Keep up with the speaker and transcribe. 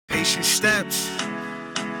patient steps.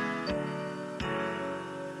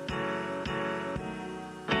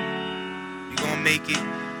 You gon' make it.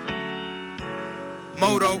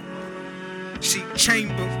 Moto, see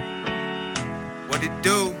Chamber, what it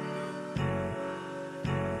do?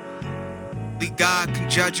 Only God can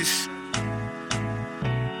judge us.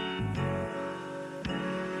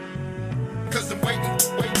 Cause I'm waiting.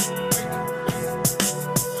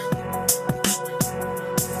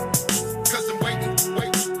 Cause I'm waiting.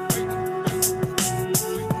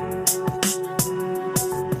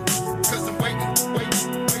 Cause I'm waiting.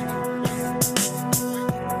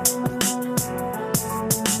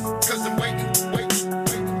 Cause I'm waiting.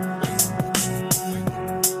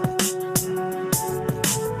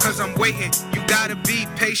 Cause I'm waiting, you gotta be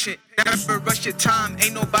patient. Never rush your time,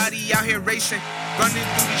 ain't nobody out here racing. Running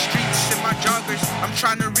through these streets in my joggers, I'm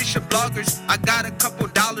trying to reach the bloggers. I got a couple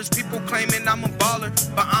dollars, people claiming I'm a baller,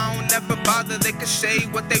 but I don't never bother, they can say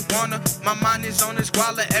what they wanna. My mind is on this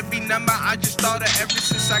wallet, every number I just thought of. Ever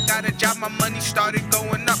since I got a job, my money started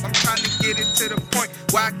going up. I'm trying to get it to the point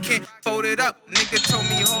where I can't fold it up. Nigga told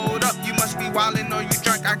me, hold up, you must be wildin' or you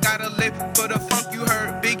drunk. I gotta live for the funk, you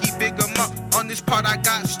heard Biggie, big 'em up. On this part I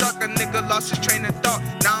got stuck, a nigga lost his train of thought.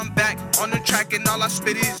 Now I'm back on the track and all I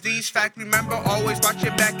spit is these facts. Remember, always watch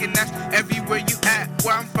your back and that's everywhere you at.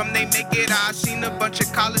 Where I'm from, they make it. I seen a bunch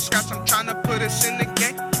of college scraps. I'm trying to put us in the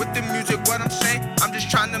game. With the music, what I'm saying, I'm just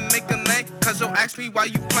trying to make a lane. Cause they'll ask me why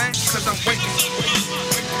you playing, cause I'm waiting. We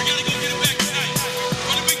gotta go get it back tonight.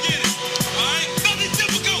 From the beginning. Alright? Nothing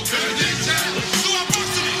difficult. Do our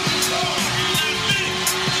varsity. Last minute.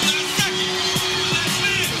 Last second. Last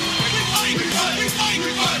minute.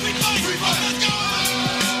 We fight. Let's go.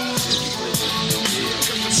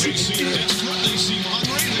 They seem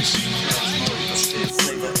hungry. They seem alive.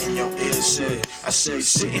 Flavor in your ear said, I say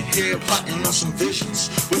sitting here plotting on some visions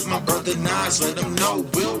with my brother Nas, let him know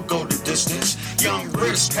we'll go the distance. Young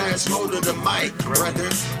Risk has motor the mic, brother.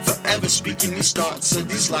 Forever speaking these thoughts of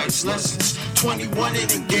these life's lessons. 21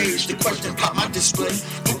 and engaged, the question pop my display.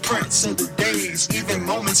 Blueprints of the days, even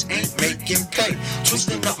moments ain't making pay.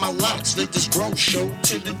 Twisting up my locks, let this growth show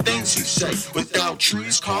to the things you say. Without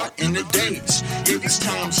trees caught in the days. Yeah, these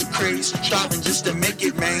times are crazy, striving just to make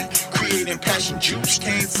it, man. Creating passion juice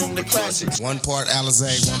came from the classics. One part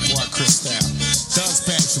Alizé, one part Cristal. Thugs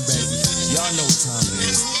Passion, baby. Y'all know what time it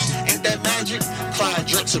is. Ain't that magic? Clyde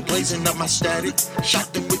Drexler blazing up my static.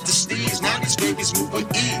 Shot them with the steeds, now these babies move with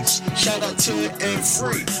ease. Shout out to it and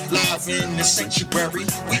free. Live in the sanctuary.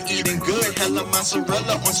 We eating good, hella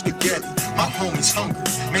mozzarella on spaghetti. My homies hungry,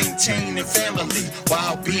 maintaining family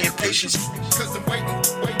while being patient. Cause I'm waiting.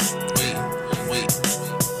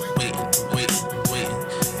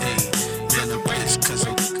 Hey, man, I'm pissed cause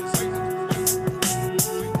I'm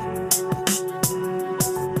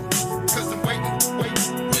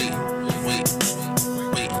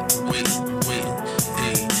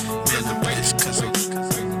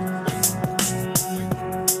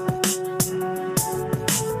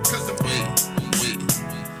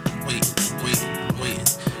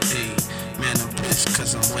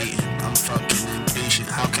Cause I'm waiting, I'm fucking impatient.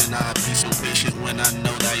 How can I be so patient when I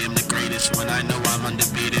know that I am the greatest? When I know